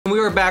We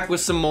are back with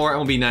some more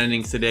MLB 9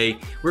 innings today.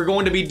 We're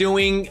going to be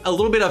doing a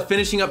little bit of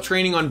finishing up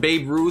training on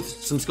Babe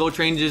Ruth, some skill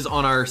changes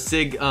on our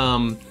SIG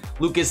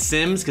Lucas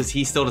Sims, because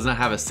he still does not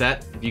have a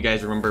set. If you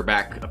guys remember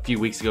back a few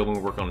weeks ago when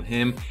we worked on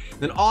him.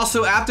 Then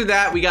also after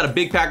that, we got a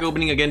big pack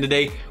opening again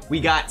today. We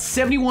got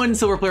 71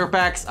 silver player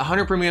packs,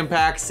 100 premium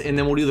packs, and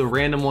then we'll do the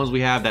random ones we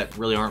have that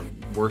really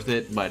aren't worth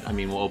it, but I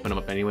mean, we'll open them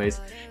up anyways.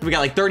 And we got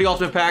like 30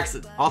 ultimate packs,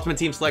 ultimate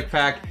team select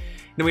pack.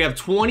 Then we have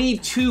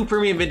 22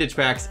 premium vintage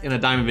packs and a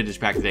diamond vintage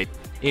pack today.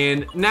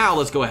 And now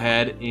let's go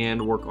ahead and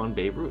work on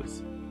Babe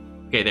Ruth.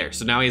 Okay, there.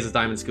 So now he has his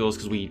diamond skills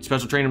because we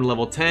special trained him to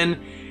level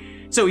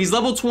 10. So he's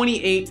level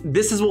 28.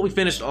 This is what we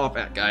finished off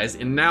at, guys.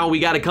 And now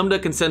we got to come to a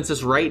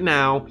consensus right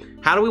now.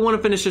 How do we want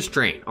to finish this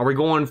train? Are we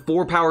going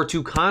 4 power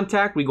 2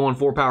 contact? We going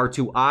 4 power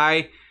 2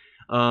 eye?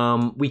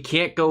 We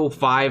can't go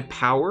 5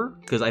 power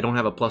because I don't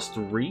have a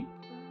 +3.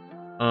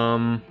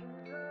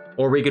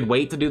 Or we could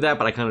wait to do that,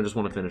 but I kind of just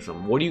want to finish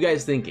them. What are you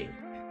guys thinking?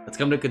 Let's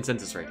come to a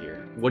consensus right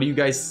here. What do you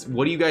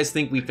guys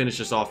think we finish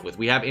this off with?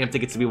 We have amp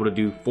tickets to be able to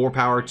do 4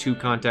 power 2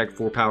 contact,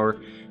 4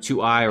 power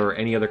 2 eye, or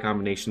any other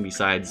combination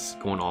besides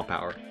going all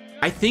power.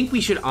 I think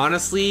we should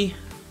honestly...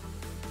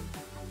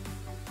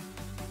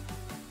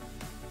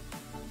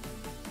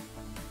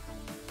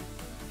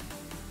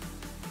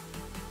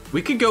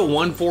 We could go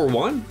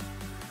 1-4-1.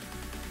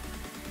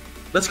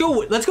 Let's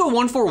go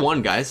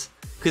 1-4-1, guys.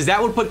 Because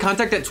that would put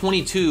contact at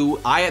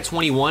 22, eye at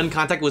 21.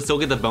 Contact would still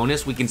get the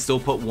bonus. We can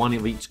still put 1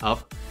 of each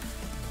up.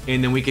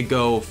 And then we could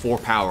go 4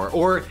 power.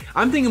 Or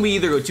I'm thinking we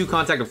either go 2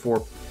 contact or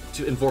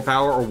 4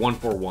 power, or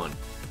 1-4-1.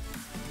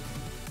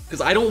 Because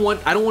I don't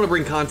want to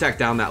bring contact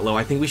down that low.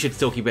 I think we should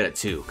still keep it at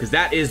 2. Because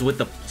that is with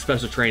the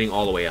special training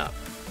all the way up.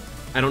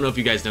 I don't know if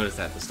you guys noticed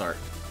that at the start.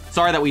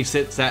 Sorry that we've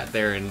sat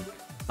there and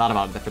thought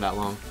about it for that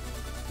long.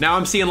 Now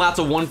I'm seeing lots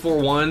of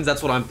 1-4-1s.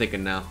 That's what I'm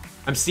thinking now.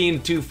 I'm seeing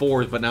 2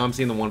 4s, but now I'm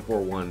seeing the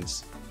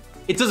 1-4-1s.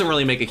 It doesn't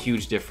really make a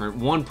huge difference.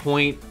 1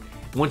 point,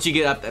 once you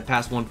get up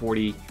past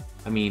 140,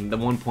 I mean, the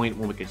 1 point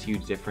will make a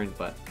huge difference,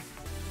 but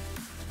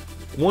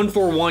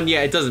 1-4-1,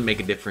 yeah, it doesn't make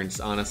a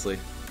difference, honestly.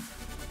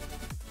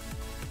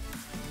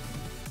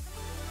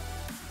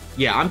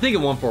 Yeah, I'm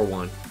thinking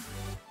 1-4-1.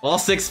 All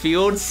 6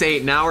 fields, say,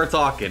 now we're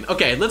talking.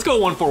 Okay, let's go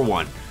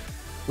 1-4-1.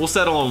 We'll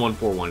settle on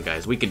 1-4-1,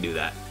 guys. We can do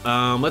that.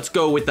 Let's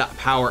go with the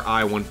power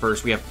eye one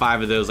first. We have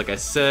 5 of those, like I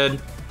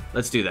said.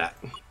 Let's do that.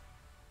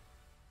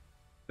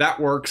 That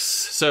works.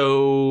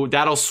 So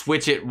that'll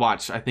switch it,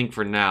 watch, I think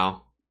for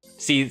now.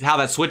 See how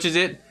that switches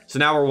it? So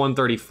now we're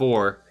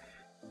 134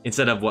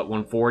 instead of what,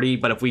 140?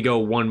 But if we go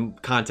 1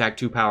 contact,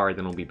 2 power,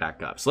 then we'll be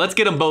back up. So let's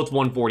get them both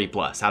 140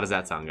 plus. How does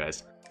that sound,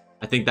 guys?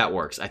 I think that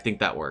works. I think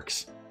that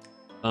works.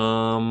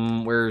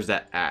 Where's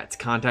that at?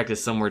 Contact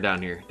is somewhere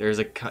down here. There's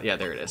a, yeah,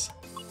 there it is.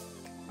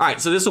 All right,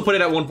 so this will put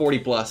it at 140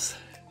 plus.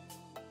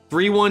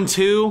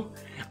 3-1-2.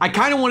 I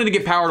kind of wanted to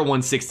get power to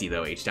 160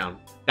 though, H-Town.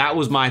 That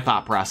was my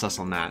thought process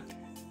on that.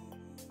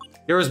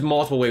 There was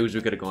multiple ways we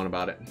could have gone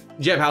about it.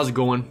 Jeb, how's it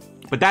going?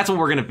 But that's what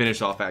we're gonna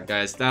finish off at,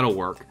 guys. That'll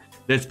work.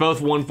 That's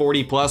both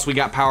 140 plus. We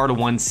got power to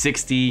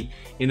 160.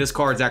 And this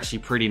card's actually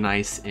pretty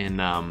nice in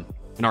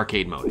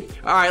arcade mode.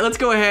 All right, let's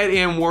go ahead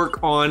and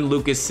work on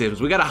Lucas Sims.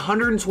 We got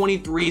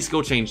 123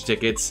 skill change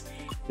tickets.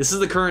 This is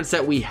the current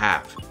set we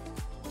have.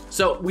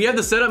 So we have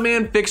the setup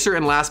man, fixer,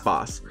 and last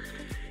boss.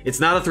 It's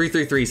not a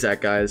 3-3-3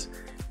 set, guys.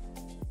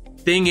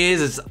 Thing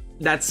is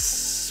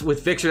that's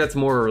with fixer, that's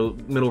more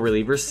middle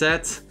reliever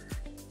set.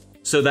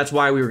 So that's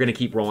why we were gonna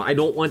keep rolling. I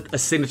don't want a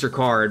signature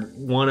card,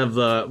 one of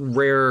the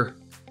rare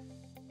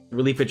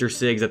relief pitcher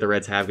SIGs that the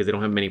Reds have, because they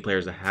don't have many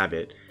players that have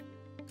it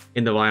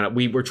in the lineup.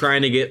 We were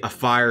trying to get a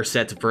fire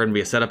set for him to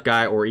be a setup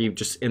guy, or even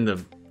just in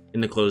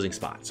the closing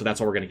spot. So that's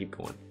why we're gonna keep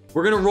going.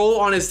 We're gonna roll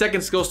on his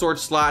second skill storage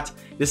slot.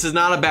 This is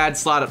not a bad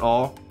slot at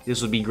all.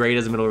 This would be great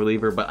as a middle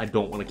reliever, but I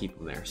don't want to keep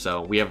him there.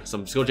 So we have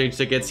some skill change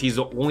tickets. He's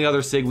the only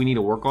other SIG we need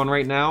to work on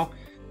right now,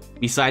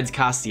 besides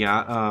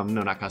Castellanos.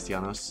 No, not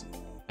Castellanos.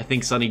 I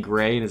think Sonny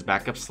Gray in his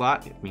backup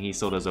slot. I mean, he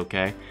still does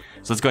okay.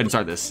 So let's go ahead and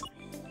start this.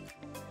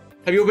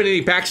 Have you opened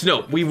any packs?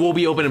 No, we will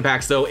be opening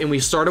packs though, and we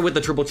started with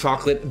the triple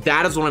chocolate.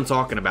 That is what I'm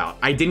talking about.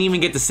 I didn't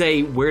even get to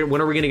say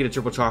when are we gonna get a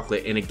triple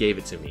chocolate, and it gave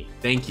it to me.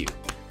 Thank you.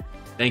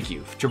 Thank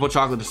you. Triple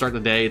chocolate to start the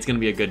day. It's gonna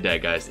be a good day,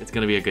 guys. It's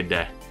gonna be a good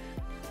day.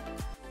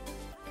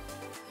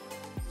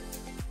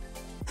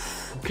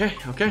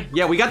 Okay.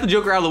 Yeah, we got the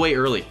Joker out of the way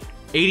early.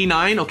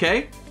 89,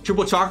 okay.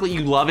 Triple chocolate,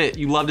 you love it.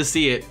 You love to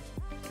see it.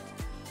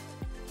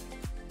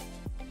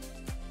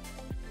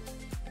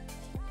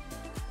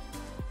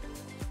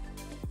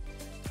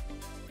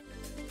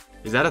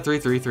 Is that a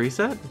 3-3-3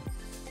 set?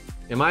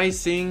 Am I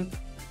seeing?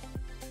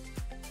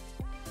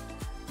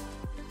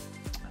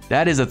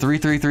 That is a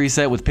 3-3-3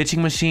 set with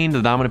pitching machine,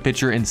 the dominant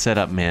pitcher, and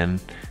setup man.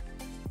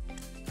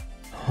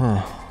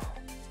 Huh.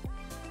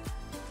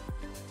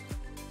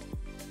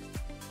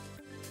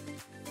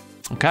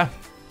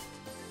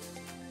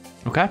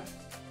 Okay.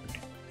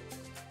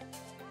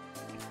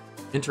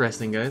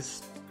 Interesting,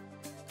 guys.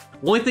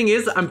 Only thing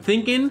is, I'm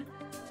thinking,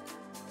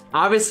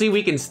 obviously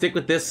we can stick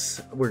with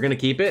this. We're gonna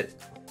keep it.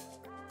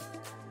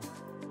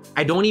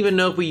 I don't even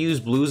know if we use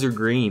blues or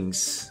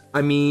greens.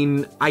 I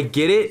mean, I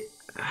get it.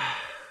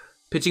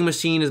 Pitching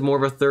Machine is more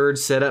of a third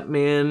setup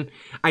man.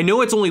 I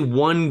know it's only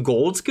one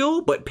gold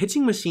skill, but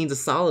Pitching Machine's a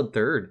solid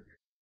third.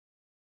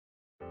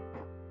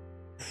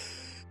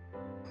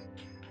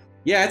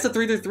 Yeah, it's a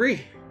 3-3.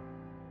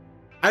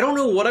 I don't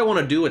know what I want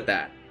to do with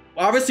that.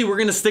 Obviously, we're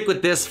going to stick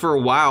with this for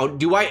a while.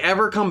 Do I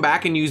ever come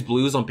back and use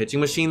blues on Pitching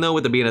Machine, though,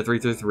 with it being a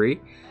 3-3?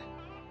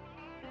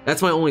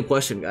 That's my only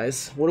question,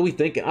 guys. What are we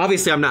thinking?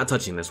 Obviously, I'm not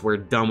touching this. We're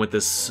done with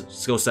this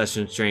skill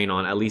session train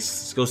on, at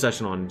least skill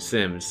session on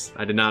Sims.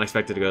 I did not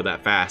expect it to go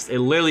that fast. It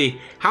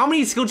literally, how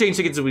many skill change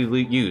tickets did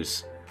we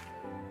use?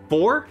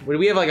 4? Did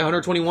we have like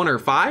 121 or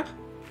 5?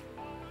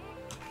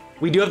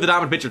 We do have the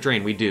Diamond Pitcher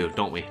train. We do,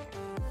 don't we?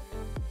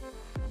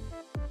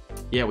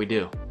 Yeah, we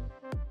do.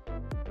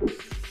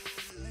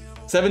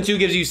 7-2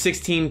 gives you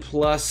 16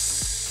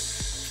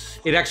 plus.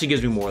 It actually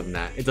gives me more than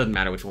that. It doesn't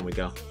matter which one we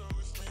go.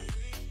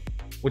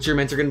 What's your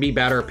mentor gonna be,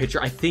 batter or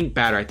pitcher? I think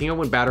batter. I think I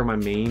went batter my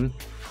main.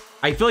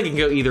 I feel like it can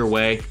go either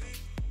way.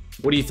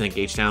 What do you think,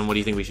 H-Town? What do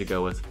you think we should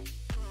go with?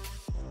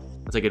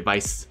 I'll take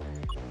advice.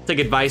 Take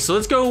advice. So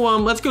let's go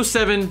 7. Let's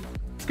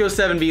go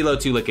 7 velo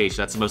 2 location.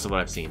 That's most of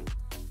what I've seen.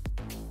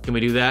 Can we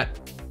do that?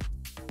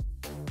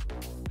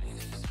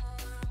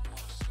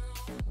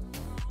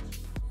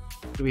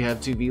 Do we have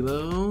 2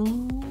 velo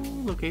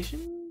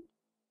location?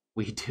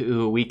 We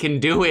do. We can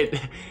do it.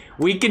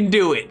 We can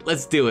do it.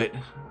 Let's do it.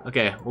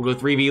 Okay, we'll go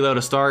 3 velo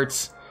to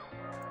starts.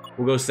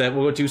 We'll go 7.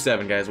 We'll go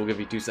 2-7, guys. We'll give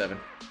you 2-7.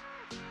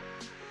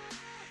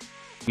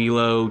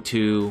 Velo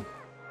 2,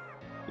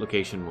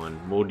 location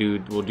 1. We'll do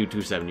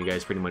 2-7. You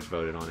guys pretty much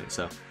voted on it,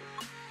 so. All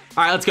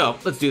right, let's go.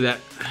 Let's do that.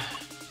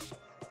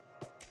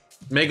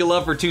 Mega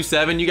love for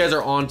 2-7. You guys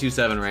are on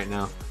 2-7 right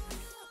now.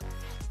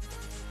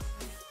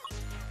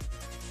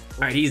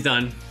 All right, he's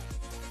done.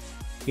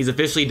 He's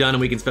officially done,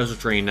 and we can special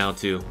train now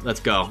too. Let's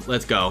go.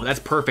 Let's go. That's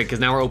perfect because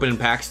now we're opening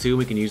packs too.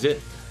 We can use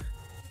it.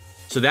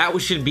 So that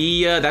should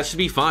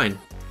be fine.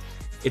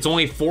 It's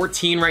only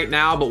 14 right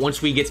now, but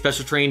once we get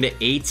special trained to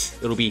 8,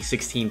 it'll be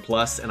 16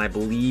 plus, and I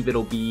believe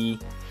it'll be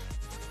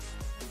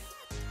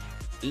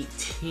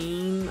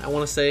 18. I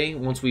want to say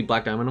once we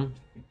black diamond them.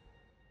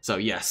 So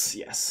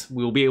yes,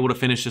 we'll be able to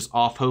finish this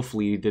off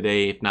hopefully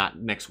today, if not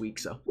next week.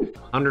 So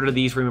 100 of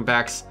these premium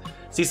packs.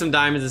 See some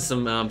diamonds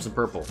and some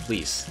purple,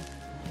 please.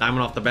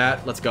 Diamond off the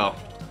bat. Let's go.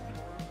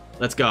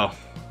 Let's go.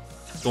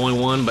 It's only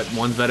one, but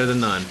one's better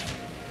than none.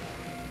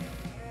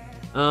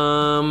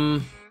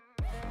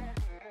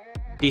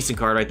 Decent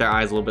card right there.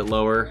 Eyes a little bit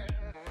lower.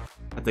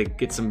 I have to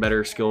get some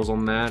better skills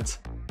on that.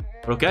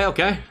 But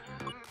okay.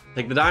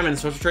 Take the diamond.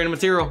 Special training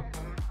material.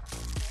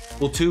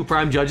 Pull 2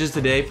 prime judges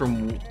today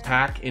from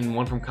pack and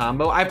 1 from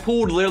combo. I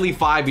pulled literally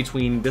 5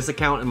 between this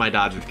account and my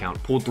Dodgers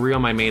account. Pulled 3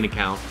 on my main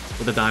account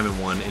with a diamond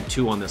 1 and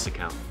 2 on this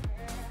account.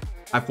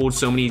 I pulled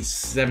so many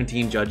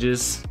 17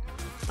 judges.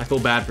 I feel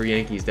bad for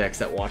Yankees decks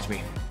that watch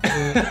me.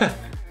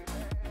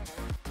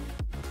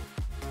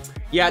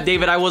 Yeah,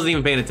 David, I wasn't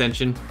even paying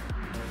attention.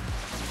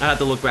 I had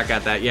to look back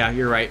at that. Yeah,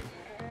 you're right.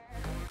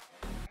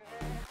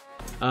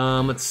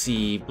 Let's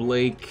see,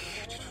 Blake.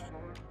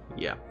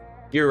 Yeah,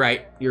 you're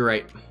right.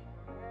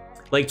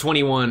 Blake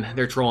 21,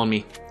 they're trolling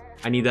me.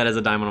 I need that as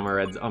a diamond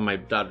on my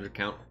Dodgers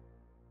account.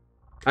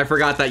 I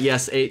forgot that,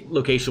 yes,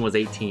 location was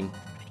 18.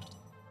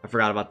 I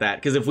forgot about that.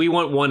 Because if we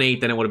went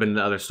 1-8, then it would have been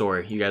the other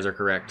story. You guys are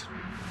correct.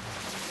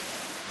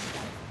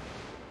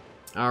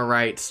 All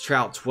right,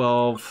 Trout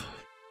 12.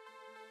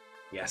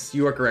 Yes,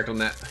 you are correct on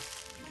that.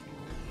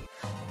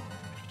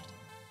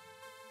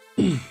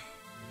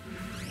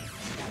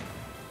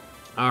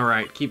 All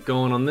right, keep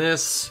going on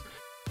this.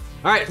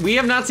 All right, we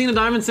have not seen a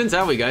diamond since,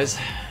 have we, guys?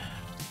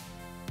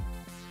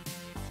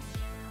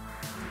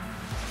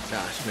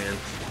 Gosh, man.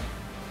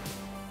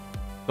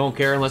 Don't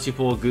care unless you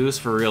pull a goose.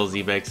 For real,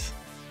 Z-Bakes.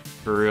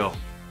 For real.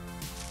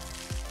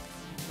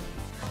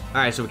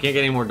 Alright, so we can't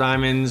get any more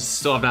diamonds.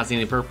 Still have not seen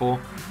any purple.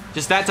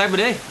 Just that type of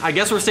day. I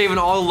guess we're saving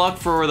all the luck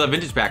for the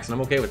vintage packs, and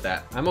I'm okay with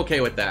that. I'm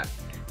okay with that.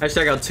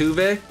 Hashtag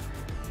Altuve.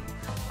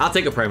 I'll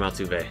take a prime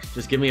Altuve.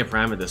 Just give me a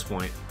prime at this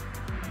point.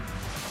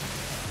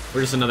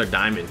 We're just another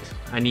diamond.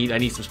 I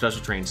need some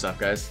special train stuff,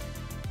 guys.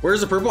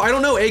 Where's the purple? I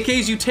don't know.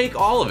 AKs, you take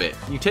all of it.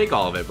 You take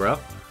all of it, bro.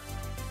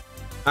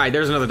 Alright,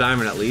 there's another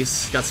diamond at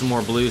least. Got some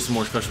more blue, some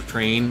more special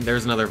train.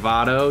 There's another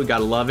Votto.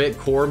 Gotta love it.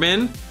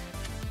 Corbin.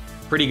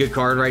 Pretty good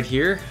card right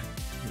here.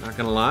 Not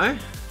gonna lie.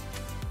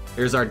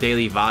 Here's our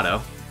daily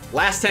Votto.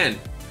 Last 10.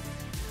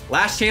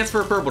 Last chance for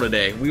a purple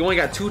today. We only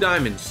got 2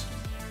 diamonds.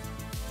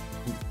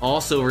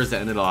 All silvers to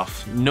end it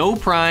off. No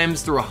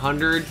primes through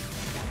 100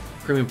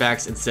 premium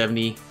packs and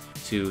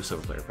 72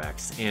 silver player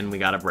packs. And we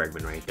got a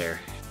Bregman right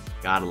there.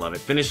 Gotta love it.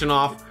 Finishing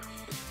off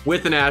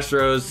with an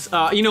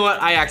Astros. You know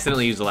what? I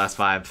accidentally used the last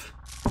 5.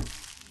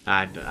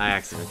 I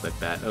accidentally clicked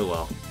that. Oh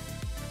well.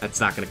 That's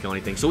not gonna kill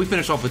anything. So we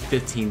finish off with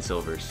 15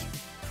 silvers.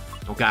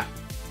 Okay.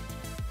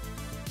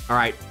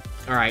 Alright.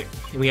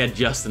 And we had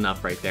just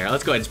enough right there.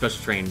 Let's go ahead and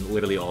special train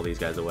literally all these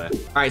guys away.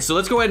 Alright, so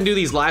let's go ahead and do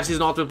these live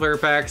season ultimate player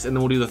packs, and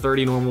then we'll do the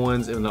 30 normal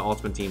ones and the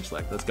ultimate team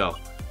select. Let's go.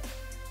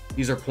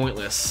 These are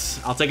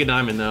pointless. I'll take a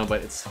diamond though,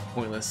 but it's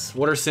pointless.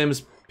 What are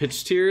Sims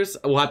pitch tiers.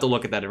 We'll have to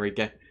look at that,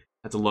 Enrique.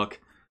 Have to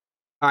look.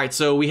 All right,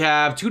 so we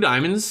have 2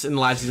 diamonds in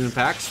the last season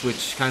packs,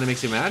 which kind of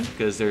makes me mad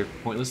because they're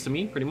pointless to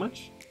me, pretty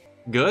much.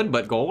 Good,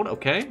 but gold,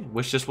 okay.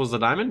 Wish this was a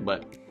diamond,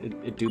 but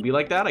it do be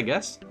like that, I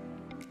guess.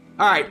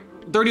 All right,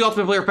 30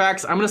 Ultimate Player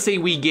packs. I'm gonna say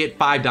we get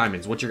 5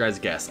 diamonds. What's your guys'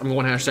 guess? I'm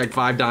going hashtag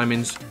 5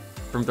 diamonds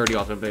from 30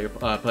 Ultimate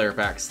Player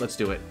packs. Let's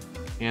do it.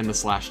 And the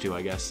 /2,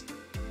 I guess.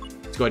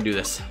 Let's go ahead and do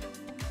this.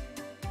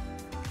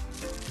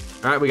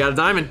 All right, we got a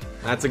diamond.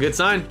 That's a good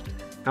sign.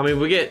 How many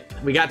did we get?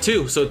 We got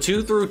 2. So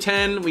 2 through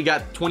 10, we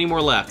got 20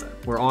 more left.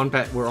 We're on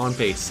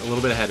pace, a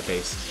little bit ahead of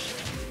pace.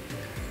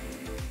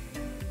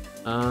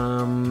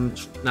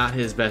 Not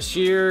his best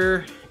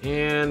year,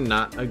 and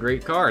not a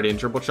great card in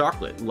Triple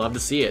Chocolate. Love to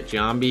see it.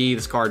 Giambi,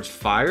 this card's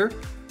fire,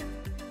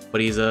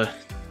 but he's a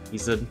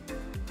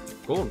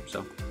gold. So,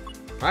 all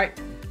right.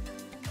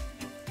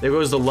 There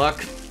goes the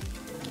luck.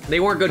 They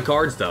weren't good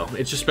cards though.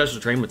 It's just special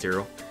train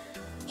material.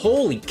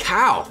 Holy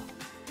cow!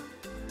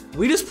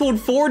 We just pulled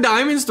 4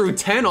 diamonds through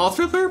 10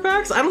 Ultimate Player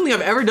packs? I don't think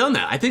I've ever done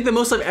that. I think the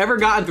most I've ever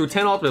gotten through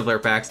 10 Ultimate Player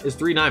packs is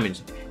 3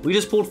 diamonds. We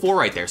just pulled 4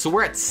 right there. So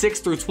we're at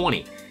 6 through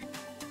 20.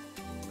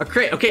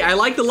 Okay, I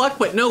like the luck,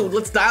 but no,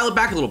 let's dial it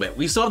back a little bit.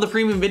 We still have the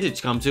Premium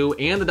Vintage come to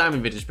and the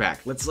Diamond Vintage pack.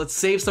 Let's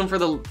save some for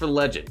the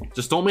Legend.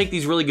 Just don't make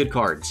these really good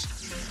cards.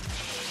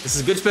 This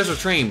is a good special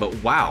train, but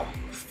wow.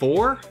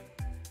 4?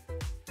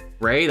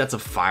 Ray, that's a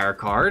fire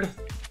card.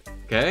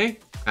 Okay,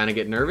 kind of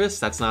get nervous.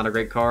 That's not a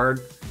great card.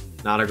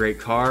 Not a great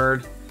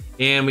card.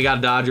 And we got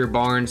a Dodger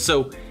Barnes.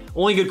 So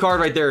only good card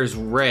right there is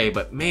Ray,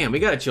 but man, we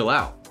gotta chill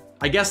out.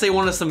 I guess they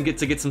want us to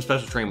get some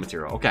special train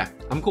material. Okay,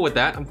 I'm cool with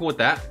that. I'm cool with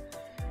that.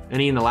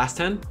 Any in the last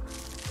 10?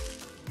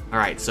 All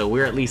right, so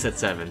we're at least at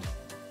 7.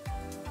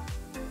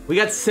 We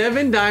got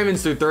 7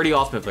 diamonds through 30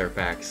 Ultimate Player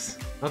packs.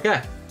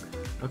 Okay,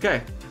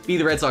 okay. Be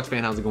the Red Sox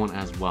fan, how's it going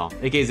as well?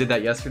 AKs did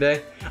that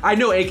yesterday. I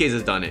know AKs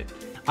has done it.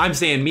 I'm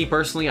saying me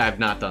personally, I've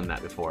not done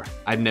that before.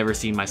 I've never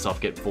seen myself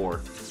get 4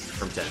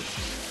 from 10.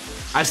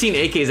 I've seen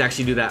AKs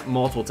actually do that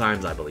multiple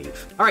times, I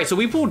believe. All right, so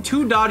we pulled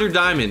 2 Dodger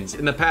Diamonds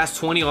in the past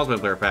 20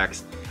 Ultimate Player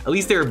packs. At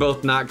least they were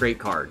both not great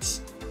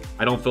cards.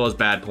 I don't feel as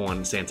bad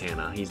pulling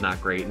Santana. He's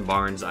not great, and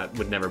Barnes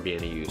would never be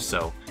any use.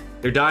 So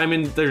they're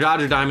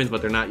Dodger Diamonds,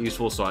 but they're not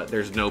useful, so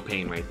there's no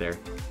pain right there.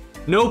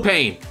 No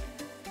pain.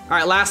 All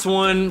right, last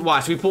one.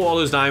 Watch, we pull all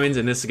those diamonds,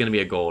 and this is gonna be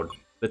a gold.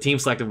 The team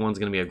selected one's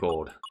gonna be a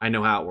gold. I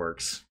know how it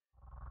works.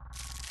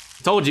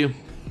 Told you.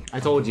 I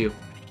told you.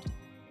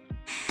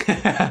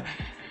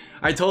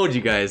 I told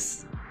you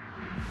guys.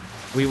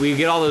 We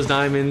get all those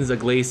diamonds.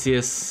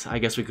 Iglesias, I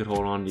guess we could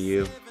hold on to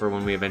you for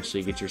when we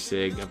eventually get your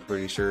SIG. I'm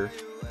pretty sure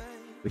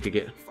we could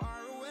get.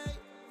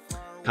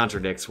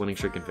 Contradicts, winning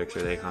streak and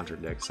fixer, they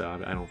contradict, so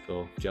I don't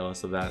feel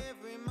jealous of that.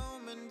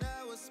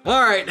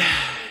 All right,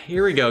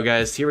 here we go,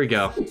 guys. Here we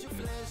go.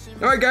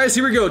 All right, guys,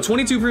 here we go.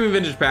 22 Premium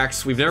Vintage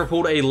packs. We've never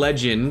pulled a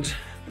legend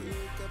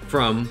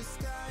from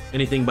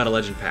anything but a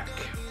legend pack.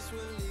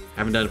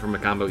 Haven't done it from a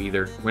combo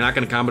either. We're not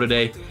gonna combo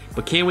today,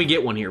 but can we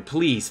get one here,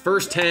 please?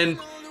 First 10.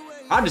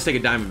 I'll just take a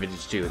diamond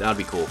vintage too. That'd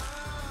be cool.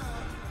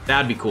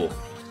 That'd be cool.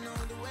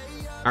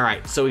 All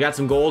right, so we got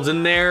some golds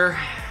in there.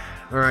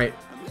 All right,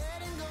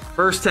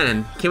 first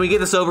 10. Can we get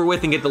this over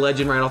with and get the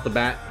legend right off the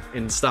bat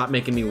and stop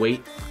making me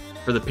wait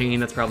for the pain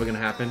that's probably gonna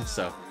happen?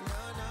 So,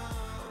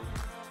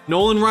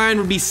 Nolan Ryan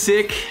would be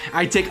sick.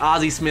 I'd take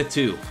Ozzie Smith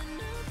too.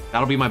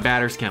 That'll be my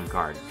batter's chem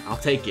card. I'll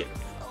take it.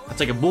 I'll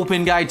take a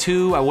bullpen guy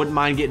too. I wouldn't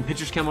mind getting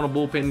pitcher's chem on a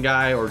bullpen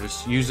guy or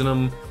just using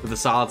them with a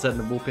solid set in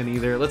the bullpen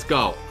either. Let's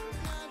go.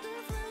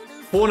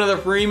 Pull another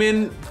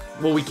Freeman.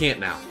 Well, we can't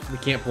now. We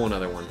can't pull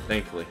another one,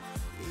 thankfully,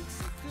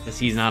 because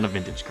he's not a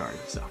vintage card.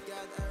 So,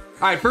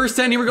 all right, first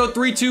 10. Here we go.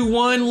 3, 2,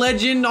 1.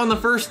 Legend on the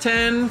first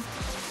 10.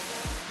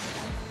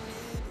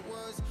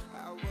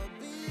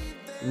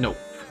 Nope.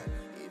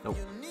 Nope.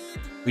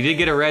 We did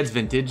get a Reds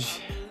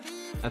vintage.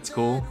 That's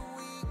cool.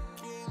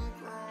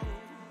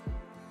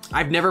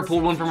 I've never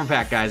pulled one from a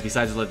pack, guys,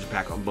 besides the legend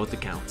pack on both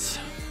accounts.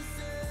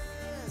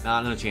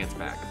 Not in a chance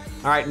pack.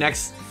 All right,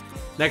 next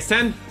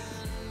 10.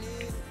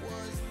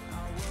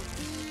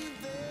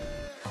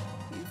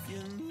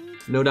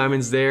 No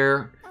diamonds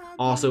there.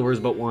 All silvers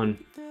but 1.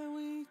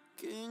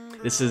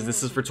 This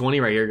is for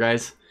 20 right here,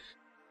 guys.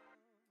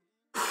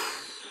 All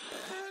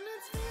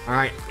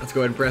right, let's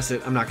go ahead and press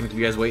it. I'm not gonna keep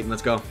you guys waiting.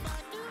 Let's go.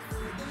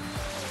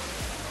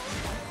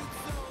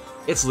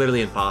 It's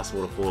literally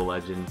impossible to pull a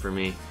legend for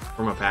me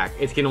from a pack.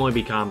 It can only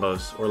be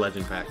combos or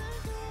legend pack.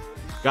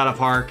 Gotta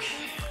park.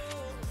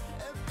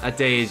 That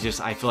day is just,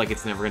 I feel like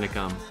it's never gonna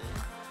come.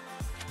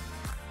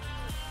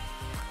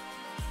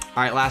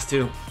 All right, last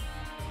 2.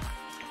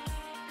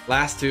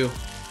 Last 2.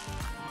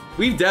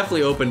 We've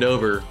definitely opened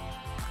over.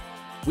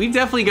 We've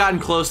definitely gotten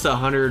close to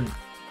 100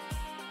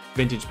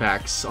 vintage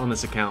packs on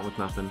this account with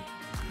nothing.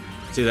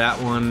 See that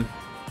one,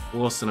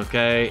 Wilson,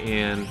 okay,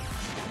 and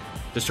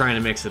just trying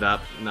to mix it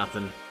up,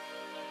 nothing.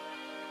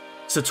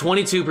 So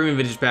 22 premium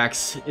vintage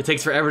packs. It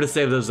takes forever to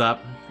save those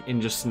up, and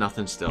just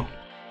nothing still.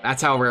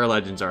 That's how rare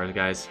legends are,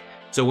 guys.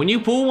 So when you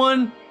pull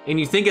one and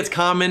you think it's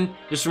common,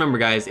 just remember,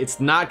 guys,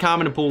 it's not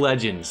common to pull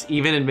legends,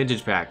 even in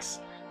vintage packs.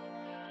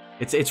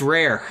 It's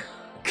rare.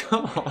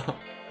 Come on.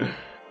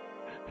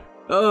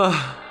 All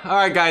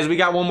right, guys, we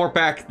got one more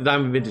pack, the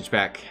Diamond Vintage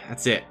pack.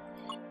 That's it.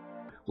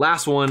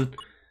 Last one.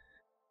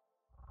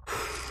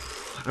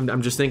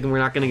 I'm just thinking we're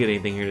not gonna get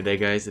anything here today,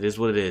 guys. It is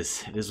what it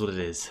is. It is what it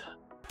is.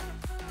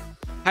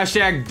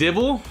 Hashtag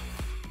Dibble.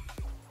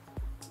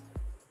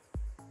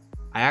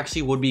 I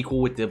actually would be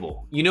cool with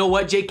Dibble. You know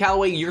what, Jake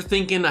Calloway? You're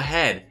thinking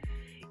ahead.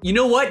 You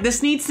know what?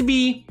 This needs to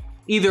be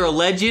either a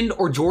legend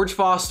or George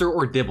Foster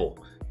or Dibble.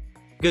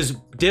 Because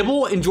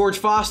Dibble and George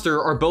Foster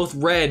are both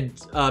red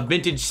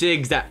vintage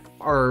SIGs that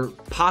are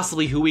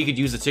possibly who we could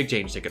use a SIG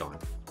change ticket on.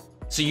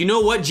 So you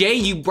know what, Jay?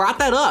 You brought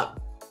that up.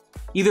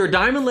 Either a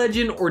Diamond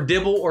Legend or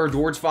Dibble or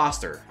George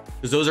Foster.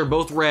 Because those are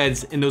both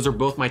reds and those are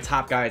both my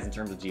top guys in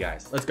terms of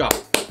GIs. Let's go.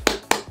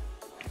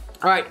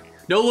 All right,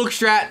 no look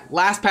strat.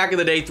 Last pack of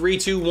the day, 3,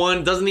 2,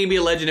 1. Doesn't need to be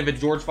a legend if it's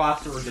George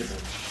Foster or Dibble.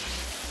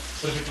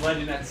 But if it's a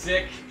legend that's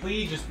sick,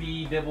 please just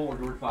be Dibble or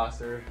George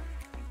Foster.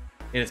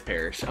 And it's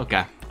Parrish.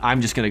 Okay,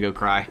 I'm just gonna go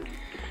cry.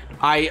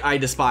 I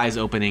despise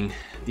opening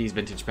these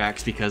vintage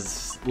packs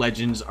because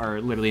legends are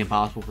literally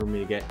impossible for me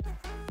to get.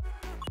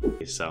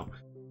 So,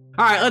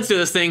 all right, let's do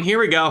this thing. Here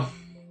we go.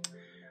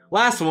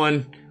 Last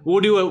one.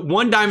 We'll do a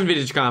 1 diamond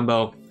vintage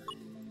combo.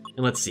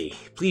 And let's see.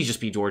 Please just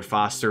be George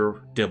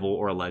Foster, Dibble,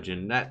 or a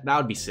legend. That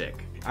would be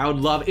sick. I would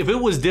love, if it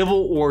was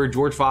Dibble or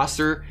George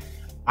Foster,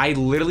 I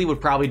literally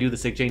would probably do the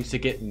SIG change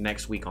ticket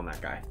next week on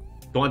that guy.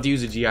 Don't have to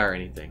use a GI or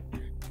anything.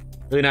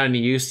 Really not any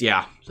use?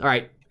 Yeah. All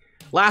right.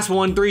 Last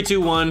one, 3,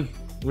 2, 1.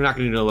 We're not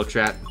gonna do no look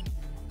strat.